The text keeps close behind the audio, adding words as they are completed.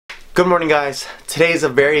Good morning, guys. Today is a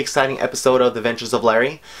very exciting episode of The Adventures of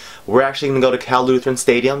Larry. We're actually going to go to Cal Lutheran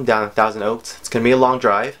Stadium down in Thousand Oaks. It's going to be a long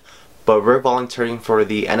drive, but we're volunteering for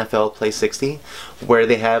the NFL Play 60, where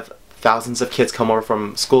they have thousands of kids come over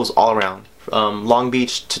from schools all around. Long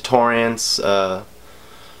Beach to Torrance,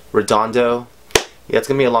 Redondo. Yeah, it's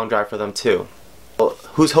going to be a long drive for them too.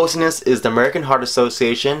 Who's hosting this is the American Heart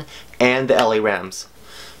Association and the LA RAMS.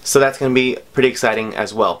 So that's going to be pretty exciting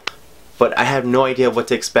as well. But I have no idea what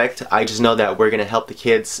to expect. I just know that we're going to help the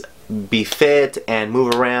kids be fit and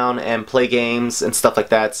move around and play games and stuff like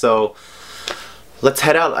that. So let's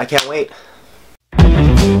head out. I can't wait.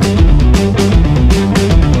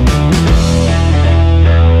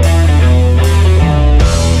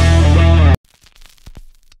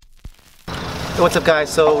 What's up,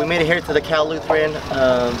 guys? So we made it here to the Cal Lutheran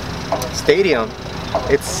Stadium.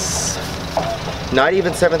 It's not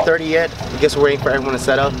even 7:30 yet. I guess we're waiting for everyone to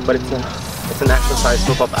set up, but it's an actual size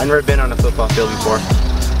football. I've never been on a football field before,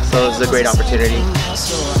 so this is a great opportunity.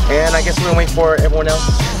 And I guess we're gonna wait for everyone else,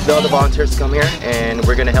 the other volunteers, to come here, and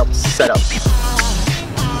we're gonna help set up.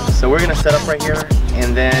 So we're gonna set up right here,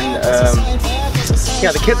 and then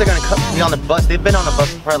yeah, the kids are gonna be on the bus. They've been on the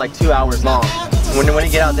bus for probably like 2 hours long. When they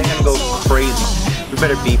get out, they're gonna go crazy. We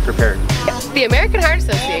better be prepared. The American Heart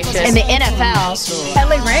Association and the NFL,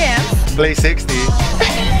 LA RAMS, Play 60.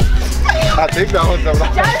 I think that was the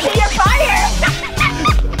Jonathan, you're fired!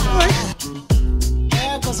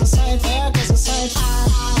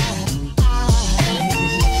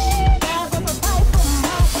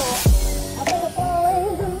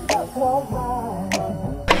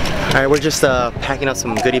 Alright, we're just packing up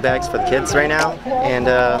some goodie bags for the kids right now, and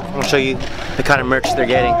I'll show you the kind of merch they're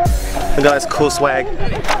getting. Look at this cool swag.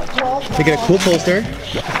 They get a cool poster.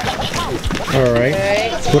 Alright.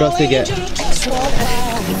 What else do they get? We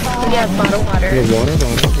have bottled water. We have water,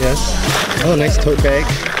 yes. Oh, nice tote bag.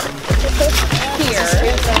 Here.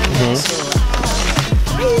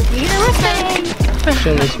 Show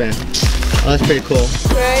them wristband. Oh, that's pretty cool.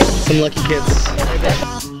 Right. Some lucky kids.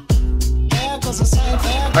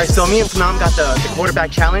 Alright, so me and Sanam got the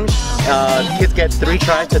quarterback challenge. The kids get 3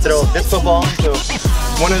 tries to throw this football to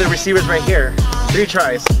one of the receivers right here. 3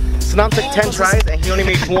 tries. Sanam took 10 tries and he only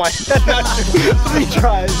made 1. 3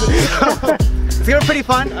 tries. It's gonna be pretty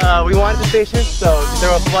fun. We wanted the station, so there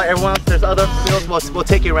will fly everyone else. There's other fields. We'll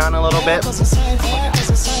take you around a little bit.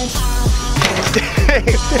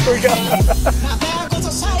 There we go.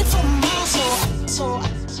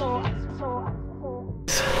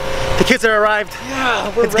 The kids are arrived. Yeah,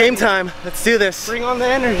 we're it's ready. game time. Let's do this. Bring on the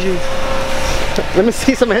energy. Let me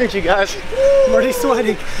see some energy, guys. I'm already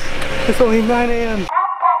sweating. It's only 9 a.m.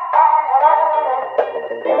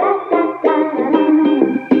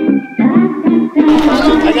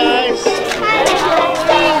 Hi, guys.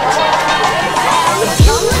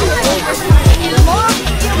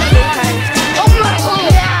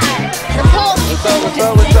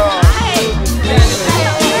 What's up?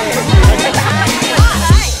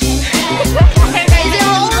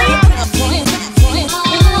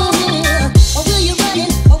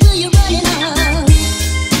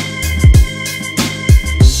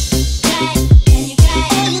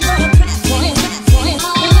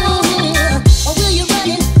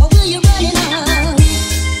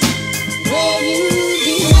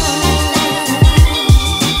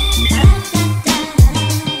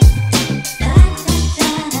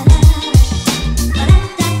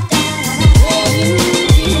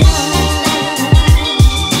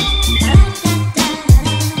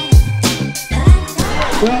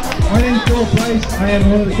 Well, my name is Phil Price. I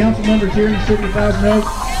am one of the council members here in the city of Thousand Oaks.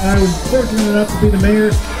 I was fortunate enough to be the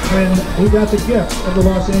mayor when we got the gift of the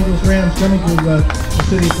Los Angeles Rams coming to the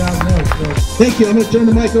city of Thousand Oaks. So, thank you. I'm going to turn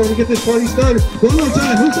the mic over to get this party started. One more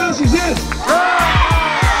time. Whose house is this?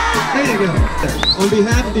 There you go. On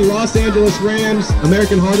behalf of the Los Angeles Rams,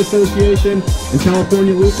 American Heart Association, and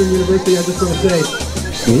California Lutheran University, I just want to say,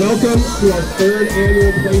 welcome to our 3rd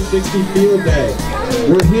annual Play 60 Field Day.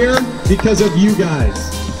 We're here because of you guys.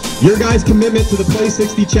 Your guys' commitment to the Play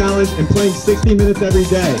 60 Challenge and playing 60 minutes every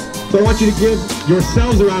day. So I want you to give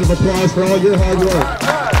yourselves a round of applause for all your hard work.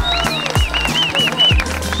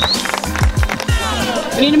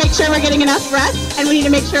 We need to make sure we're getting enough rest, and we need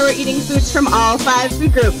to make sure we're eating foods from all 5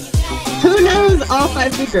 food groups. Who knows all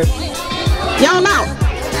 5 food groups? Yell them out.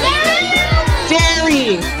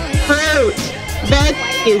 Dairy, fruit,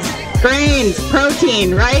 veggies, grains,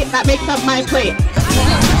 protein, right? That makes up my plate.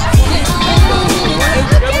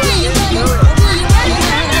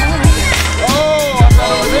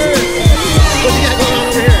 What you got going on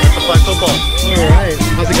over here? It's a fun football. Alright.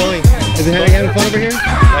 How's it going? Is it having fun over here?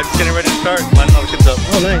 I'm just getting ready to start. Lining all the kids up.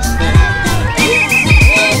 Oh, nice.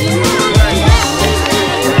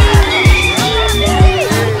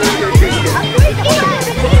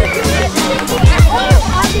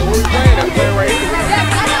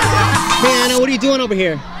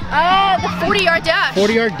 here? The 40-yard dash.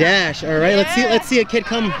 40-yard dash. All right, let's see a kid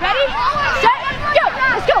come. Ready? Set, go!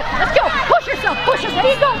 Let's go! Let's go! Push yourself! Push yourself!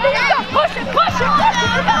 There you go! There you go! Push it! Push it! Push it!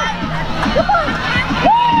 Come on! Come on!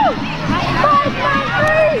 Woo! 5,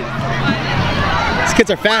 9, 3! These kids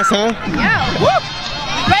are fast, huh? Yeah! Woo!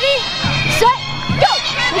 Ready? Set, go!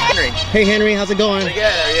 Henry. Hey Henry, how's it going? Pretty good,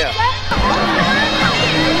 how are you?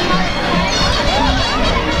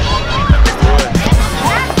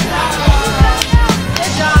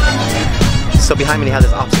 So behind me they have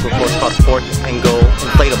this obstacle course called Fourth and Go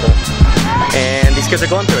Inflatable. And these kids are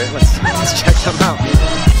going through it. Let's check them out.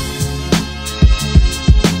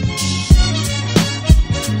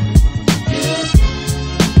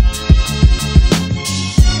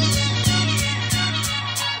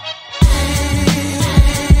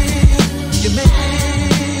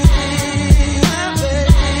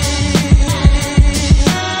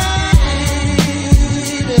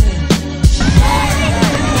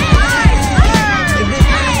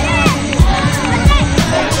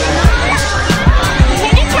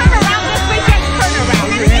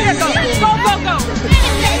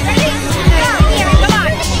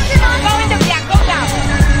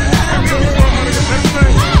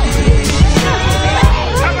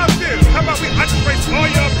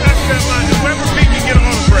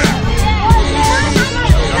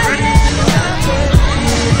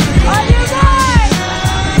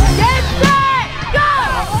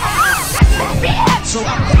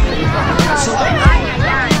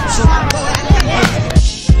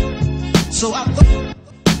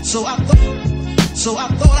 So I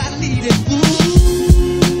thought I needed food.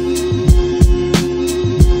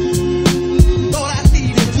 Thought I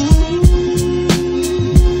needed food.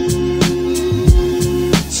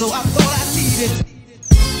 So I thought I needed.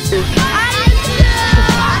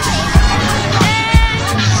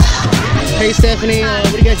 Hey Stephanie,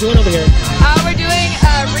 what are you guys doing over here? We're doing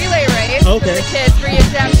a relay race. Okay. For the kids, 3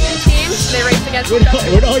 examination teams. They race against each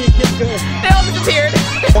other. Where'd all your kids go? They all disappeared.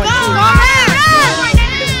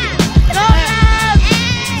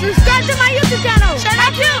 Subscribe to my YouTube channel. Shut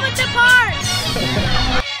up with the parts.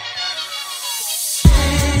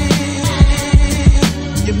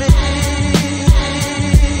 You make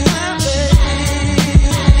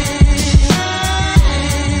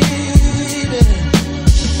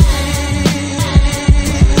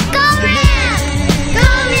Go RAMS! Go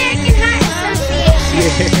American Heart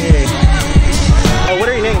Association. What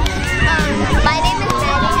are your names? My name is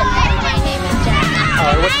Maddie. My name is Jack.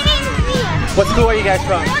 What school are you guys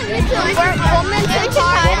from? We're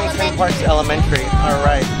Wilmington Park Elementary. All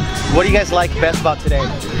right. What do you guys like best about today?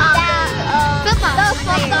 Football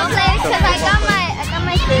players, because I got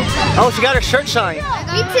my shirt. Oh, she got her shirt shine.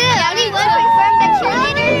 Me too. Yeah, we went from the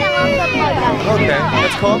cheerleaders and one football guys. Okay,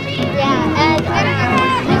 that's cool. Yeah, and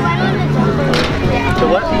we went on The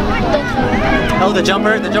what? Oh, the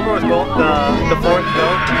jumper. The jumper was cool. The fourth go.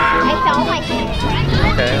 I fell my feet.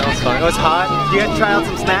 Okay, that was fun. It was hot. You guys try out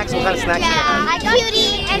some snacks? What kind of snacks? Yeah, I got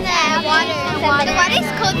cutie and then water. The water's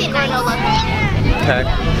cold and nice. Okay.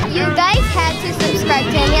 You guys had to subscribe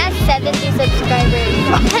to him. He has 70 subscribers.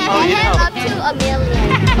 Oh, yeah. And up to 1 million.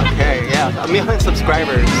 Okay, yeah. 1 million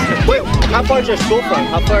subscribers. Wait, how far is your school from?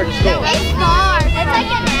 How far is your school? It's far. It's like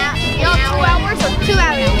an hour. 2 hours or 2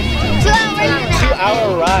 hours. 2 hours and a half.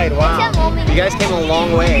 2-hour ride, wow. You guys came a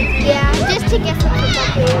long way. Yeah, just to get some football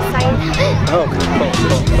players signed. Oh, cool.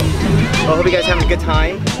 Well, I hope you guys having a good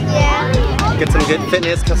time. Yeah. Get some good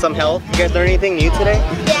fitness, some health. You guys learn anything new today?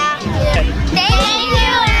 Yeah. Thank you,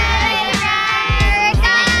 America.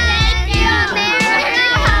 Thank you, America.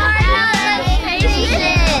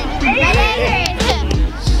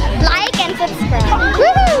 Like and subscribe.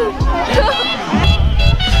 Woo!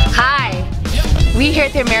 Hi. We here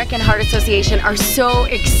at the American Heart Association are so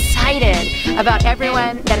excited about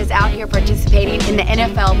everyone that is out here participating in the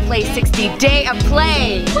NFL Play 60 Day of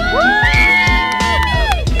Play.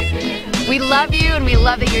 We love you and we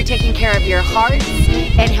love that you're taking care of your hearts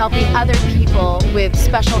and helping other people with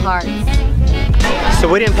special hearts. So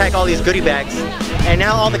we didn't pack all these goodie bags, and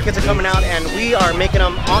now all the kids are coming out and we are making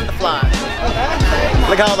them on the fly.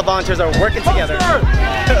 Look how all the volunteers are working together.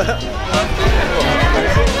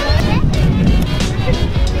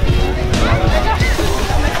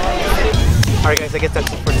 Alright guys, I guess that's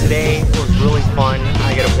it for today. It was really fun.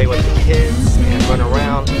 I got to play with the kids and run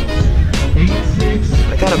around.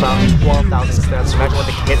 I got about 12,000 steps. Imagine what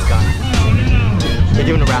the kids got. They're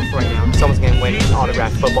doing a raffle right now. Someone's going to win an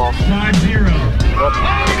autographed football. 5-0. Well,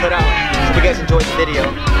 check it out. If you guys enjoyed the video,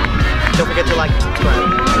 don't forget to like and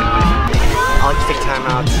subscribe. I'll just take time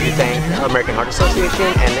out to thank the American Heart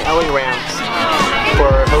Association and the LA RAMS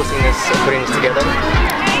for hosting this and putting this together.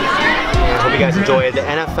 And I hope you guys enjoy the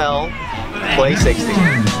NFL Play 60. Shout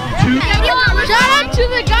out to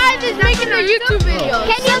the guy that's making the YouTube video.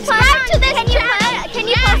 Can you subscribe to this channel? Can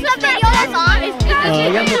you post the video that's on?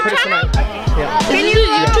 Yeah, we'll put it tonight. Yeah. Can you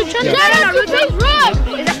YouTube channel? Shout out to Face Rock.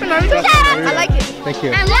 Is that from Naruto? I like it. Thank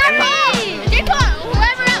you. And Larry, Jacob,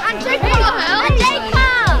 whoever else. And Jacob. And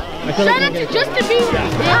Jacob. Shout out to Justin Bieber.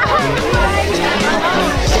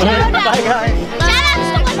 Bye guys.